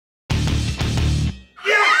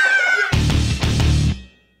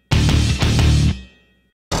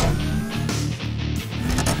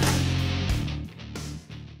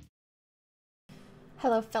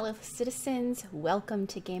Hello fellow citizens, welcome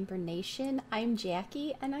to Gamer Nation. I'm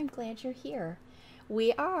Jackie and I'm glad you're here.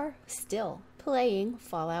 We are still playing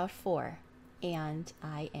Fallout 4 and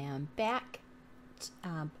I am back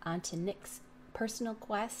onto Nick's personal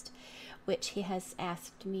quest, which he has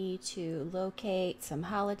asked me to locate some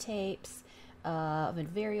holotapes of a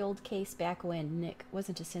very old case back when Nick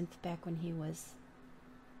wasn't a synth, back when he was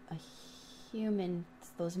a human,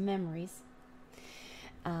 those memories.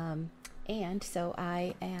 And so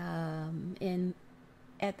I am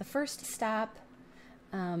at the first stop,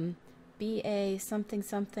 BA something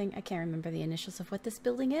something. I can't remember the initials of what this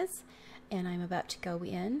building is. And I'm about to go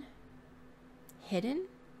in. Hidden,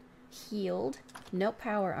 healed, no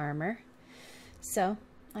power armor. So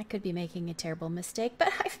I could be making a terrible mistake,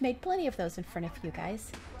 but I've made plenty of those in front of you guys.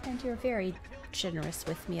 And you're very generous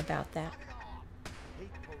with me about that.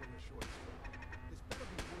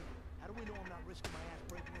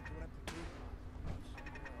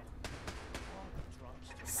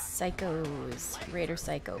 Psychos, Raider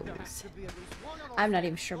Psychos. I'm not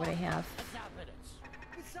even sure what I have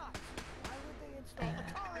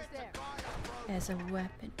as a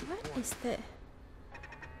weapon. What is the...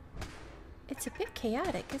 It's a bit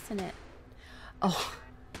chaotic, isn't it? Oh.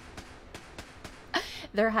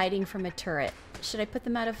 They're hiding from a turret. Should I put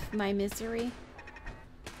them out of my misery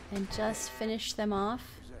and just finish them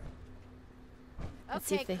off? Let's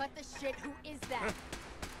see if they... cut the shit. Who is that?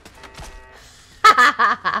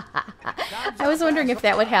 I was wondering if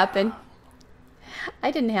that would happen.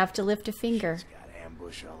 I didn't have to lift a finger.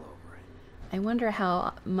 I wonder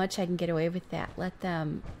how much I can get away with that. Let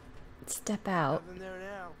them step out.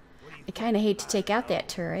 I kind of hate to take out that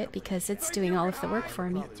turret because it's doing all of the work for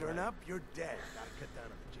me.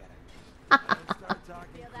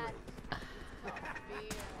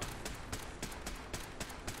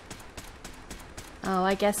 Oh,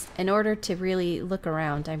 I guess in order to really look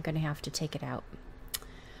around, I'm going to have to take it out.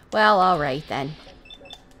 Well, alright then.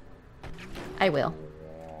 I will.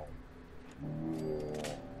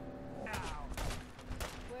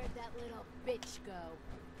 Where'd that little bitch go?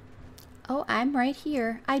 Oh, I'm right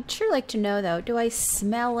here. I'd sure like to know, though. Do I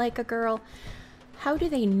smell like a girl? How do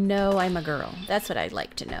they know I'm a girl? That's what I'd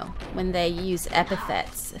like to know. When they use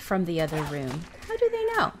epithets from the other room. How do they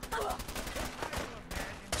know?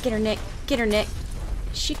 Get her, Nick. Get her, Nick.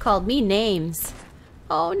 She called me names.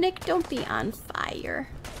 Oh, Nick, don't be on fire.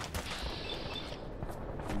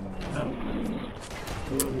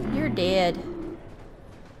 You're dead.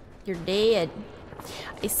 You're dead.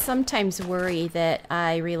 I sometimes worry that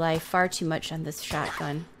I rely far too much on this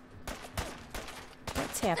shotgun.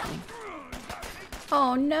 What's happening?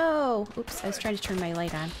 Oh no! Oops, I was trying to turn my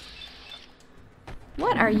light on.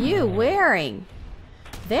 What are you wearing?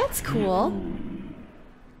 That's cool.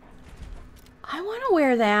 I want to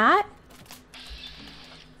wear that.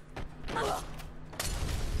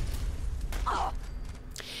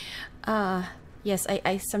 Yes,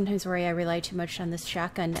 I sometimes worry I rely too much on this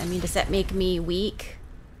shotgun. I mean, does that make me weak?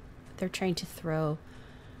 They're trying to throw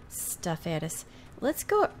stuff at us. Let's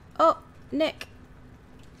go. Oh, Nick.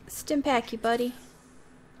 Stimpack you, buddy.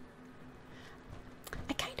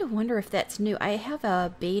 I kind of wonder if that's new. I have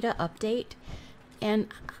a beta update,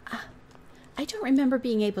 and I don't remember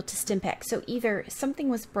being able to stimpack. So either something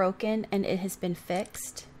was broken and it has been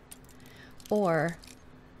fixed, or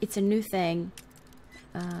it's a new thing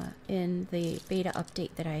in the beta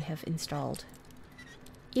update that I have installed.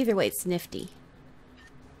 Either way, it's nifty.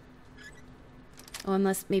 Oh,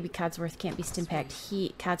 unless maybe Codsworth can't be stimpacked.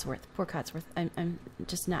 Codsworth, poor Codsworth. I'm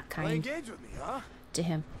just not kind to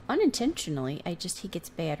him. Unintentionally, he gets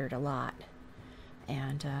battered a lot.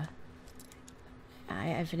 And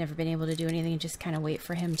I've never been able to do anything and just kind of wait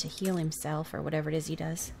for him to heal himself or whatever it is he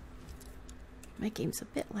does. My game's a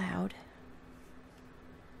bit loud.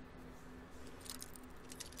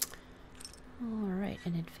 Alright,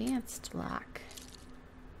 an advanced lock.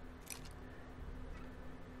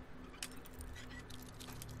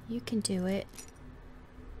 You can do it.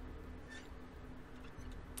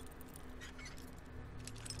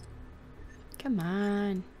 Come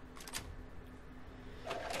on.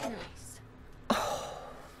 Nice. Oh.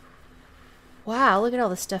 Wow, look at all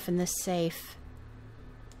the stuff in this safe.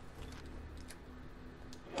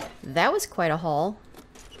 That was quite a haul.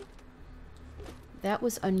 That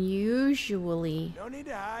was unusually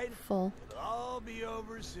full. It'll all be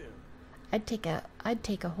over soon. I'd take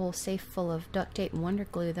a whole safe full of duct tape and wonder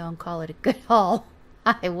glue though and call it a good haul.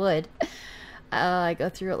 I would. I go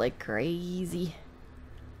through it like crazy.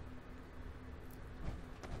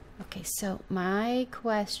 Okay, so my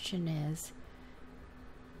question is,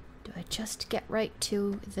 do I just get right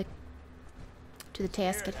to the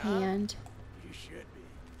task at hand? You should be.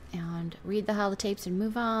 and read the holotapes and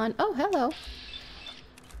move on. Oh, hello.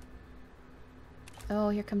 Oh,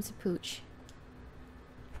 here comes a pooch.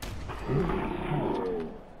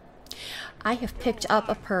 I have picked up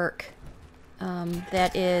a perk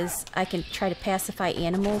that is, I can try to pacify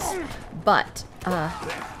animals, but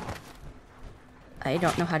I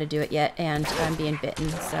don't know how to do it yet, and I'm being bitten,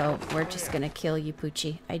 so we're just gonna kill you,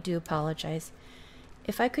 Poochie. I do apologize.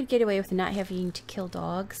 If I could get away with not having to kill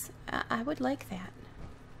dogs, I would like that.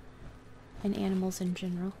 And animals in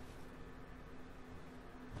general.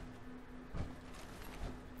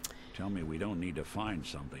 Tell me we don't need to find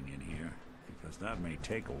something in here, because that may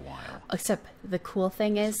take a while. Except the cool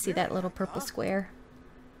thing is, see that little purple square?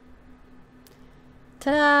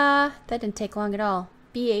 Ta-da! That didn't take long at all.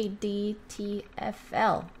 BADTFL.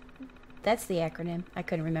 That's the acronym. I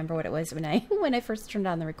couldn't remember what it was when I first turned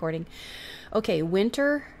on the recording. Okay,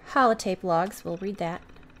 winter holotape logs. We'll read that.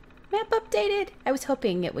 Map updated. I was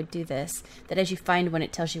hoping it would do this. That as you find one,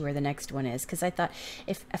 it tells you where the next one is. Because I thought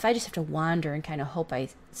if I just have to wander and kind of hope I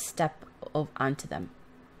step onto them,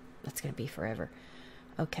 that's going to be forever.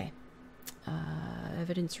 Okay.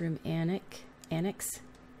 Evidence room annex.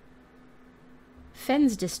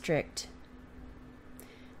 Fens district.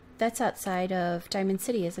 That's outside of Diamond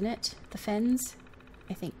City, isn't it? The Fens?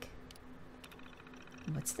 I think.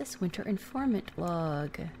 What's this? Winter informant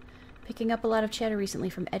log. Picking up a lot of chatter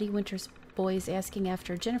recently from Eddie Winter's boys asking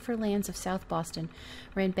after Jennifer Lands of South Boston.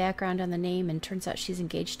 Ran background on the name and turns out she's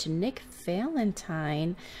engaged to Nick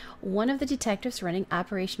Valentine, one of the detectives running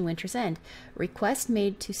Operation Winter's End. Request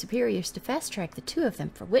made to superiors to fast track the two of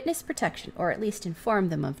them for witness protection, or at least inform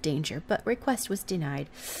them of danger, but request was denied.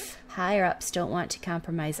 Higher ups don't want to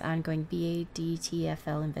compromise ongoing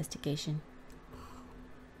BADTFL investigation.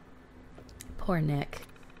 Poor Nick.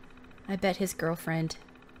 I bet his girlfriend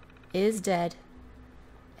is dead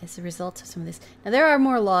as a result of some of this. Now, there are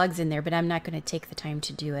more logs in there, but I'm not going to take the time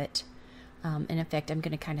to do it. And in fact, I'm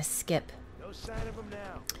going to kind of skip No sign of 'em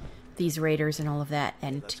now. these raiders and all of that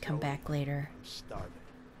and to come back later. I'm starving.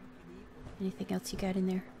 Anything else you got in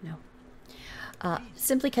there? No.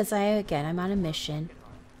 Simply because I'm on a mission.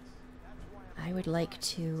 I would like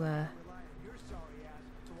to,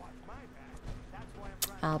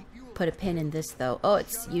 I'll put a pin in this though. Oh,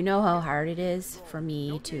 you know how hard it is for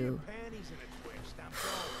me to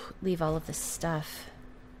leave all of this stuff.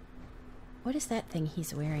 What is that thing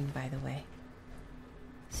he's wearing, by the way?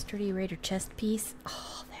 Sturdy Raider chest piece.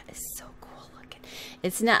 Oh, that is so cool looking.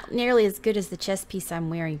 It's not nearly as good as the chest piece I'm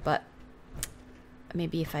wearing, but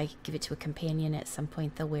maybe if I give it to a companion at some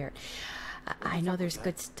point, they'll wear it. I know there's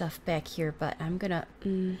good stuff back here, but I'm gonna...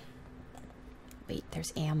 Wait,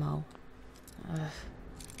 there's ammo. I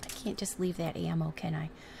can't just leave that ammo, can I?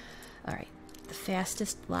 Alright. The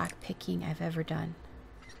fastest lock picking I've ever done.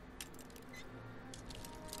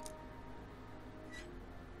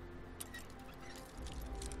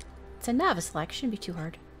 It's a novice lock. Shouldn't be too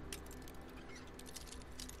hard.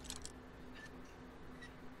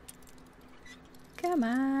 Come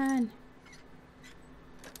on.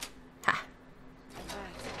 Ha.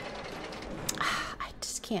 I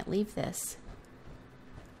just can't leave this.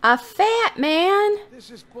 A fat man! This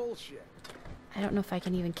is bullshit. I don't know if I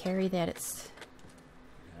can even carry that. It's...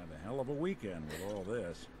 Have a hell of a weekend with all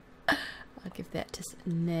this. I'll give that to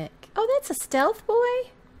Nick. Oh, that's a stealth boy?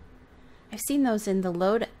 I've seen those in the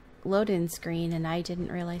load-in screen, and I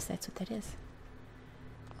didn't realize that's what that is.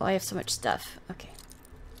 Oh, I have so much stuff. Okay.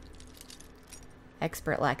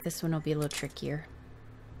 Expert lock. This one will be a little trickier.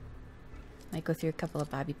 Might go through a couple of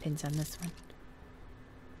bobby pins on this one.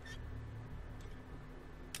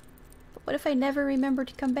 But what if I never remember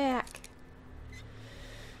to come back?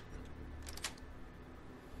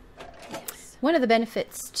 Yes. One of the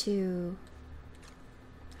benefits to...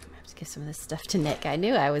 I'm going to have to give some of this stuff to Nick. I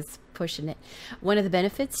knew I was pushing it. One of the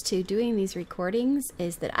benefits to doing these recordings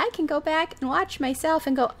is that I can go back and watch myself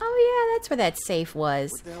and go, oh yeah, that's where that safe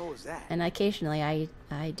was. What the hell was that? And occasionally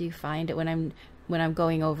I do find it when I'm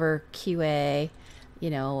going over QA, you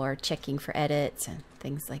know, or checking for edits and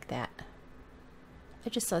things like that. I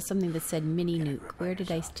just saw something that said mini nuke. Where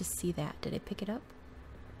did I just see that? Did I pick it up?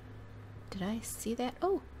 Did I see that?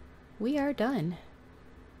 Oh, we are done.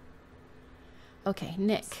 Okay,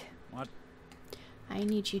 Nick. What? I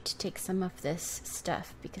need you to take some of this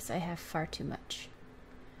stuff because I have far too much.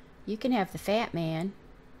 You can have the fat man.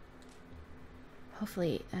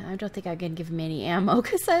 Hopefully, I don't think I can give him any ammo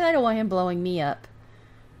because I don't want him blowing me up.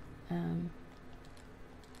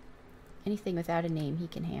 Anything without a name he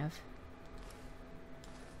can have.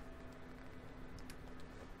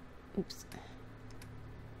 Oops.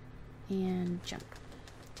 And junk.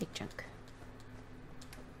 Take junk.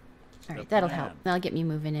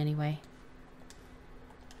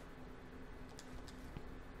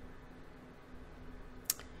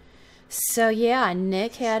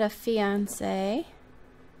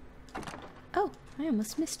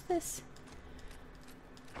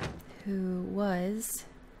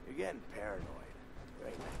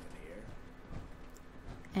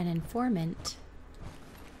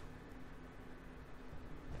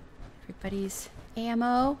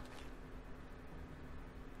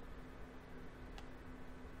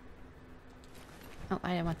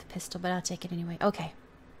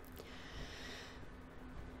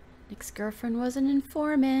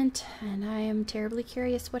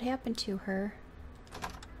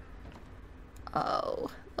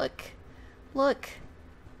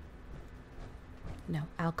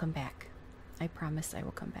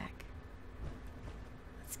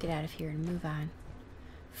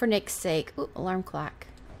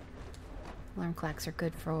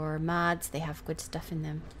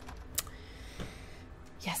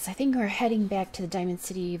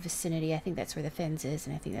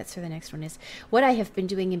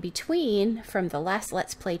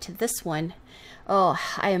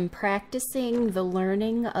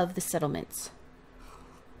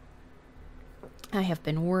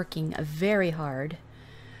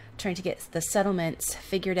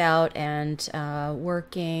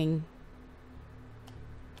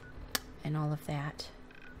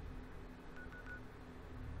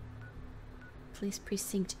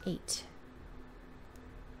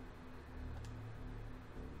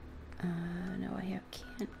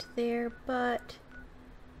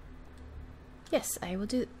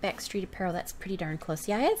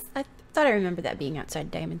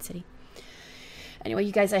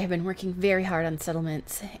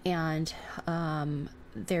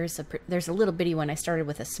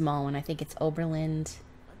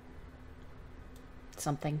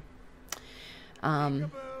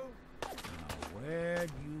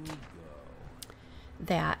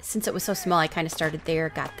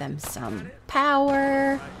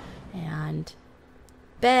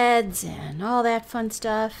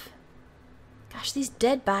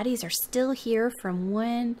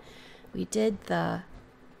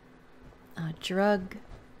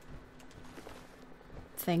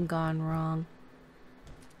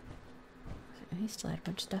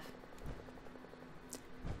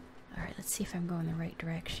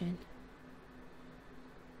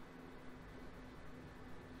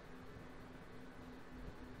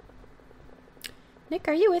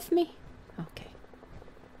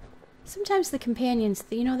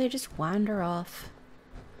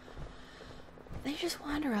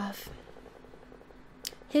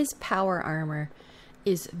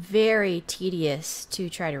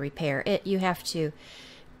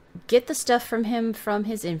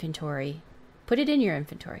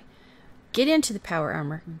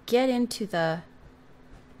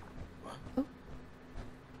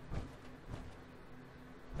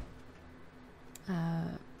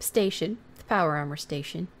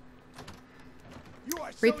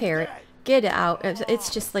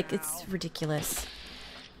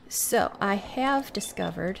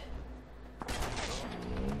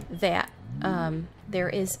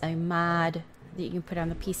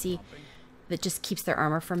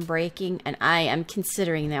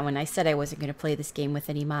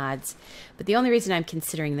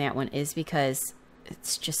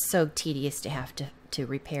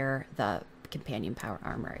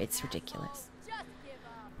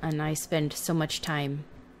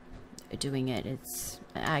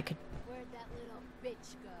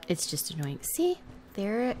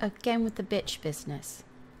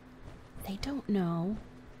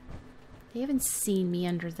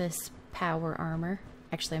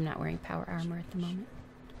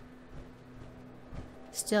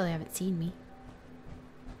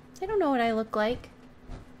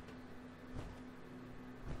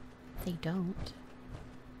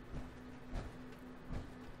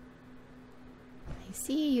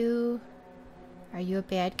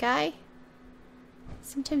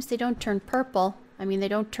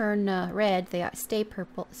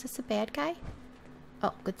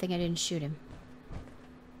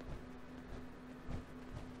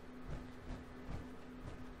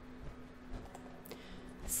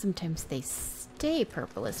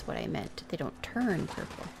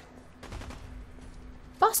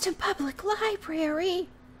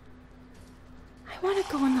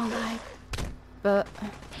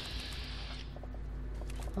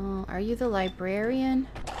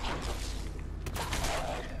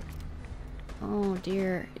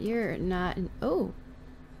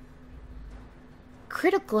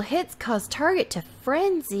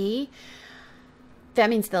 That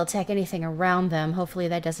means they'll attack anything around them. Hopefully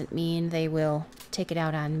that doesn't mean they will take it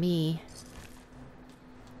out on me.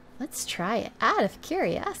 Let's try it out of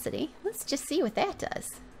curiosity. Let's just see what that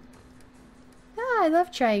does. Ah, I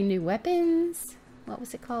love trying new weapons. What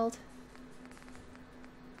was it called?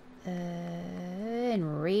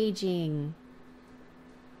 Enraging.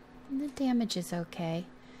 The damage is okay.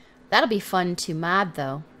 That'll be fun to mod,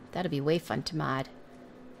 though. That'll be way fun to mod.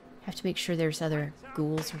 Have to make sure there's other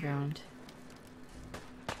ghouls around.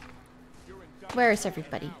 Where is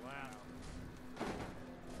everybody?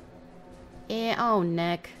 Oh,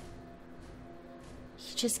 Nick.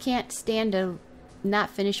 He just can't stand to not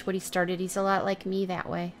finish what he started. He's a lot like me that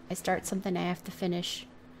way. I start something I have to finish.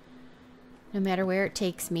 No matter where it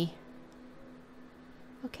takes me.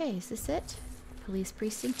 Okay, is this it? Police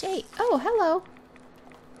Precinct 8. Oh, hello.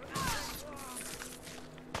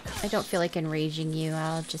 I don't feel like enraging you.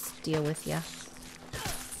 I'll just deal with you.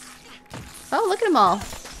 Oh, look at them all.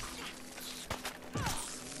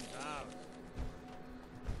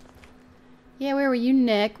 Yeah, where were you,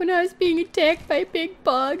 Nick, when I was being attacked by big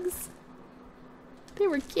bugs? They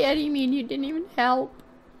were getting me and you didn't even help.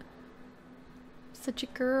 Such a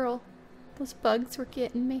girl. Those bugs were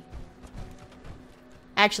getting me.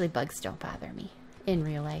 Actually, bugs don't bother me. In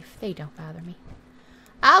real life, they don't bother me.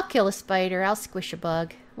 I'll kill a spider. I'll squish a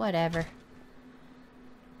bug. Whatever.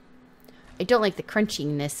 I don't like the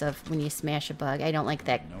crunchiness of when you smash a bug. I don't like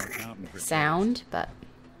that sound, but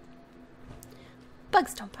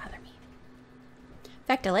bugs don't bother me. In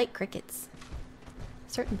fact, I like crickets.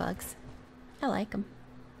 Certain bugs. I like them.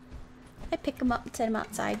 I pick them up and set them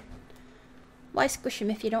outside. Why squish them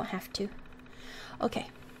if you don't have to? Okay.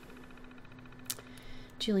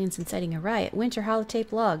 Julian's inciting a riot. Winter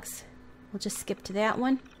holotape logs. We'll just skip to that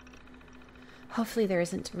one. Hopefully there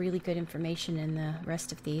isn't really good information in the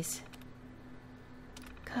rest of these.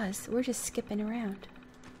 Because we're just skipping around.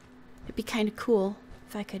 It'd be kind of cool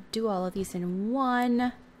if I could do all of these in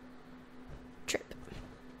one trip.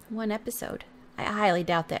 One episode. I highly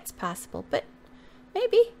doubt that's possible, but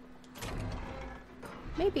maybe.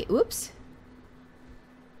 Maybe. Oops.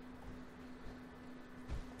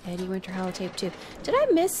 Eddie Winter holotape 2. Did I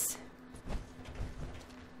miss?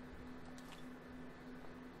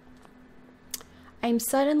 I'm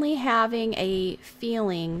suddenly having a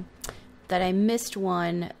feeling that I missed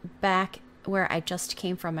one back where I just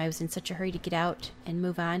came from. I was in such a hurry to get out and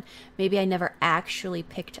move on. Maybe I never actually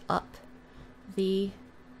picked up the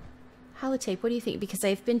holotape. What do you think? Because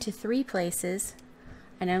I've been to 3 places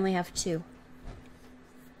and I only have 2.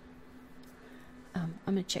 I'm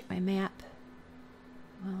going to check my map.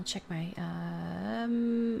 Well, I'll check my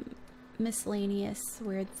miscellaneous,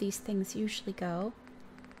 where these things usually go.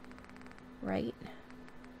 Right?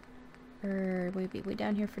 Or maybe way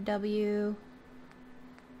down here for W.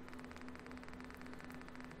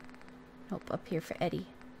 Nope, up here for Eddie.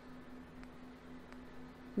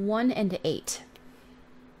 1 and 8.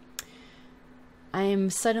 I am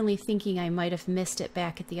suddenly thinking I might have missed it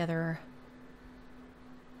back at the other.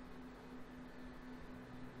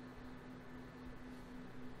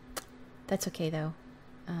 That's okay though.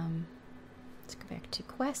 Let's go back to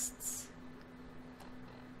quests.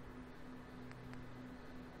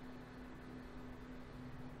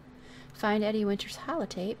 Find Eddie Winter's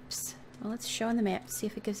holotapes. Well, let's show on the map, see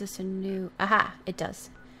if it gives us a new... Aha, it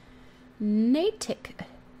does. Natick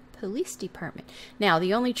Police Department. Now,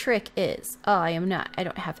 the only trick is... Oh, I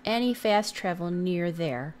don't have any fast travel near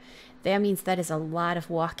there. That means that is a lot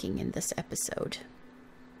of walking in this episode.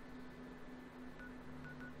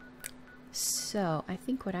 So, I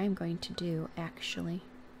think what I'm going to do, actually...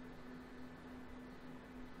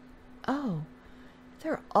 Oh...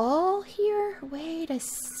 They're all here? Wait a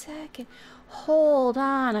second. Hold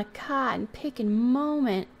on a cotton picking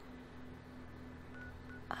moment.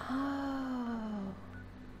 Oh.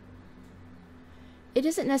 It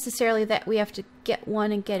isn't necessarily that we have to get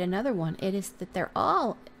one and get another one. It is that they're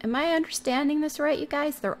all... Am I understanding this right, you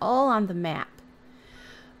guys? They're all on the map.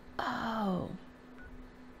 Oh.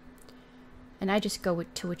 And I just go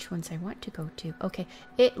to which ones I want to go to. Okay.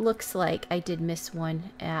 It looks like I did miss one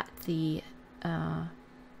at the...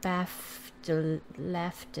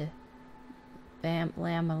 left bam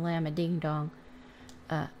lama ding dong.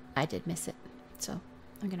 I did miss it, so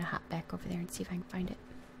I'm gonna hop back over there and see if I can find it.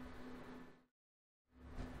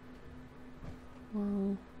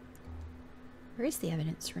 Well, where is the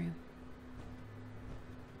evidence room?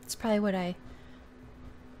 It's probably what I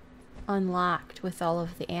unlocked with all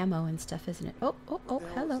of the ammo and stuff, isn't it? Oh,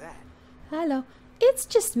 hello. Hello. It's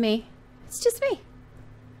just me. It's just me.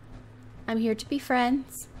 I'm here to be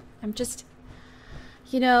friends. I'm just,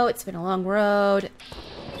 you know, it's been a long road.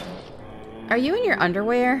 Are you in your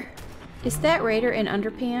underwear? Is that raider in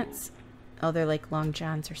underpants? Oh, they're like long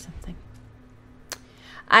johns or something.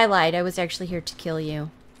 I lied. I was actually here to kill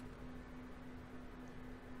you.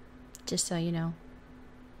 Just so you know.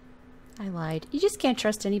 I lied. You just can't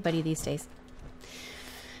trust anybody these days.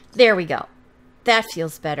 There we go. That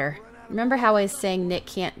feels better. Remember how I was saying Nick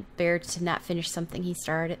can't bear to not finish something he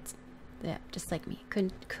started? Yeah, just like me.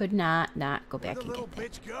 Could not go back and get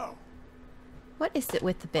that. What is it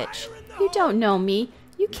with the bitch? You don't know me.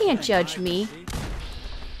 You can't judge me. How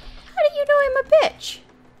do you know I'm a bitch?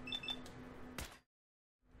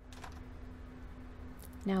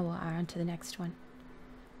 Now we're on to the next one.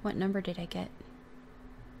 What number did I get?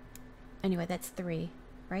 Anyway, that's 3,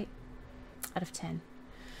 right? Out of 10.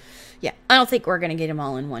 Yeah, I don't think we're going to get them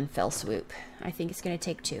all in one fell swoop. I think it's going to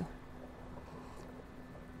take 2.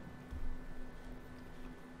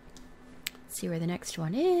 Let's see where the next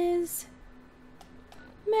one is.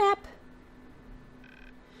 Map.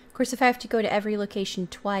 Of course, if I have to go to every location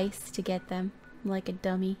twice to get them, I'm like a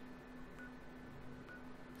dummy.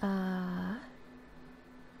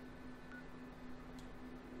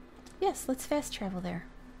 Yes, let's fast travel there.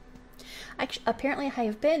 Apparently, I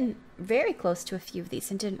have been very close to a few of these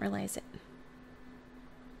and didn't realize it.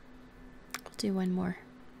 I'll do one more.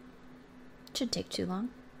 Shouldn't take too long.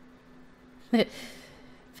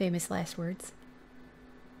 Famous last words.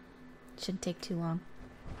 Shouldn't take too long.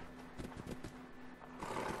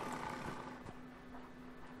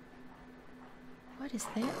 What is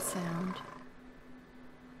that sound?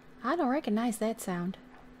 I don't recognize that sound.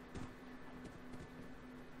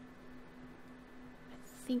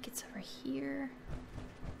 I think it's over here.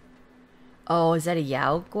 Oh, is that a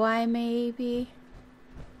Yao Guai maybe?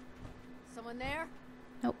 Someone there?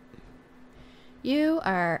 Nope. You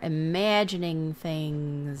are imagining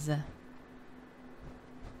things.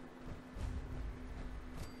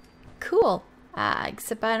 Cool.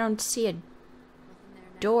 Except I don't see a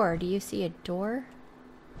door. Do you see a door?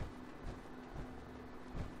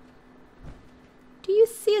 Do you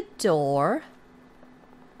see a door?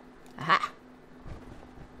 Aha.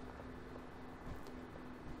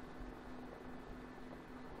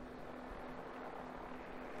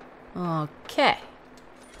 Okay.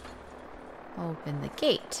 Open the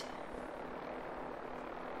gate.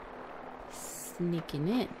 Sneaking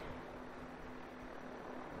in.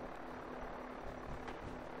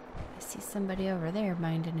 I see somebody over there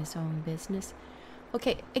minding his own business.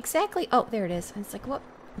 Okay, exactly. Oh, there it is. It's like, what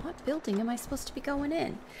building am I supposed to be going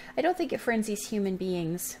in? I don't think it frenzies human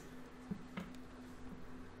beings.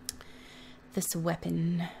 This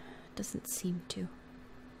weapon doesn't seem to.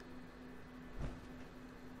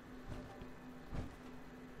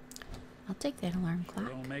 I'll take that alarm clock.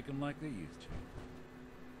 Don't make them like they used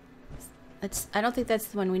to. I don't think that's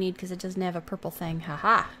the one we need because it doesn't have a purple thing.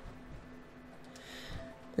 Haha.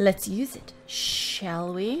 Let's use it,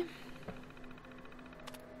 shall we?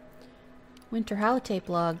 Winter holotape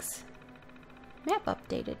logs. Map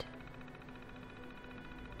updated.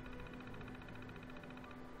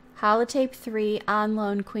 Holotape 3 on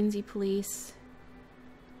loan, Quincy Police.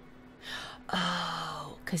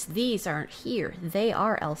 Oh, because these aren't here. They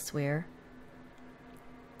are elsewhere.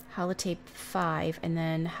 Holotape 5 and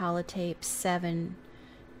then holotape 7,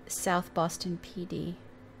 South Boston PD.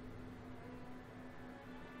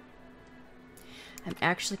 I'm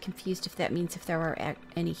actually confused if that means if there are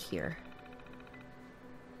any here.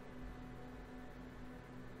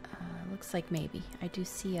 Looks like maybe. I do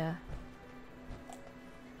see a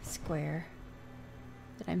square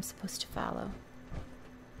that I'm supposed to follow.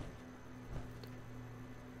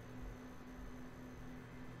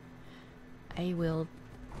 I will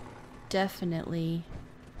definitely...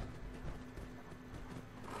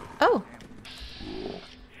 Oh!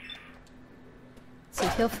 See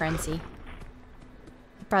if he'll frenzy. He'll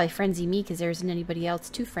probably frenzy me because there isn't anybody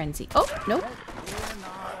else to frenzy. Oh, nope.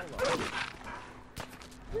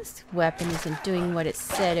 This weapon isn't doing what it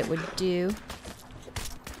said it would do.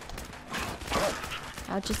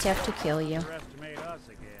 I'll just have to kill you.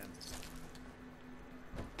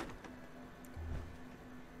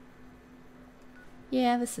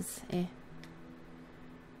 Yeah, this is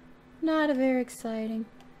not a very exciting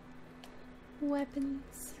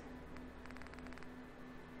weapons.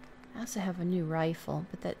 I also have a new rifle,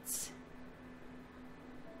 but that's...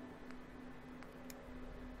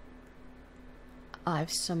 Oh, I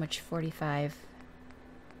have so much 45.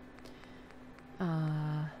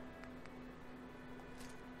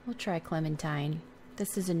 We'll try Clementine.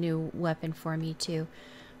 This is a new weapon for me too.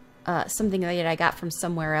 Something that I got from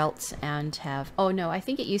somewhere else and have... Oh no, I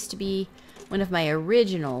think it used to be one of my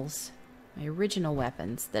originals. My original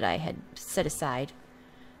weapons that I had set aside.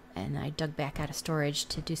 And I dug back out of storage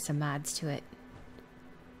to do some mods to it.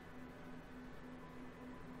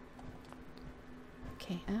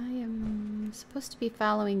 Okay, I am supposed to be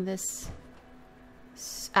following this.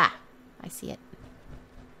 Ah, I see it.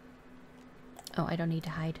 Oh, I don't need to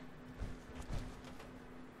hide.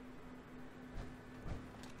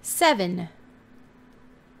 7.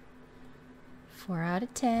 4 out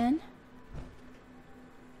of 10.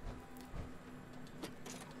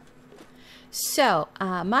 So,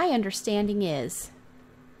 my understanding is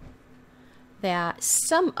that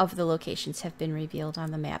some of the locations have been revealed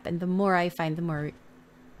on the map, and the more I find, the more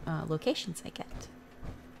locations I get.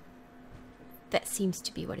 That seems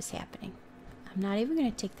to be what is happening. I'm not even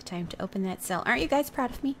going to take the time to open that cell. Aren't you guys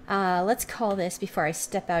proud of me? Let's call this before I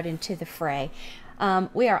step out into the fray.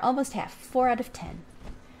 We are almost half, 4 out of 10.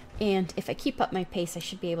 And if I keep up my pace, I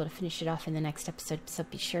should be able to finish it off in the next episode, so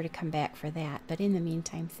be sure to come back for that. But in the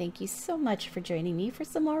meantime, thank you so much for joining me for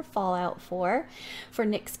some more Fallout 4, for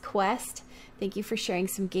Nick's quest. Thank you for sharing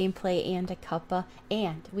some gameplay and a cuppa,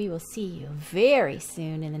 and we will see you very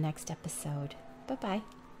soon in the next episode. Bye-bye.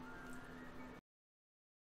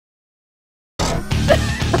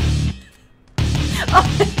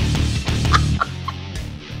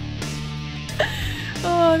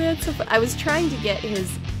 Oh, that's so fun. I was trying to get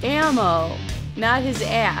his ammo, not his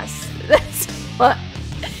ass. That's what.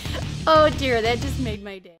 Oh dear, that just made my day.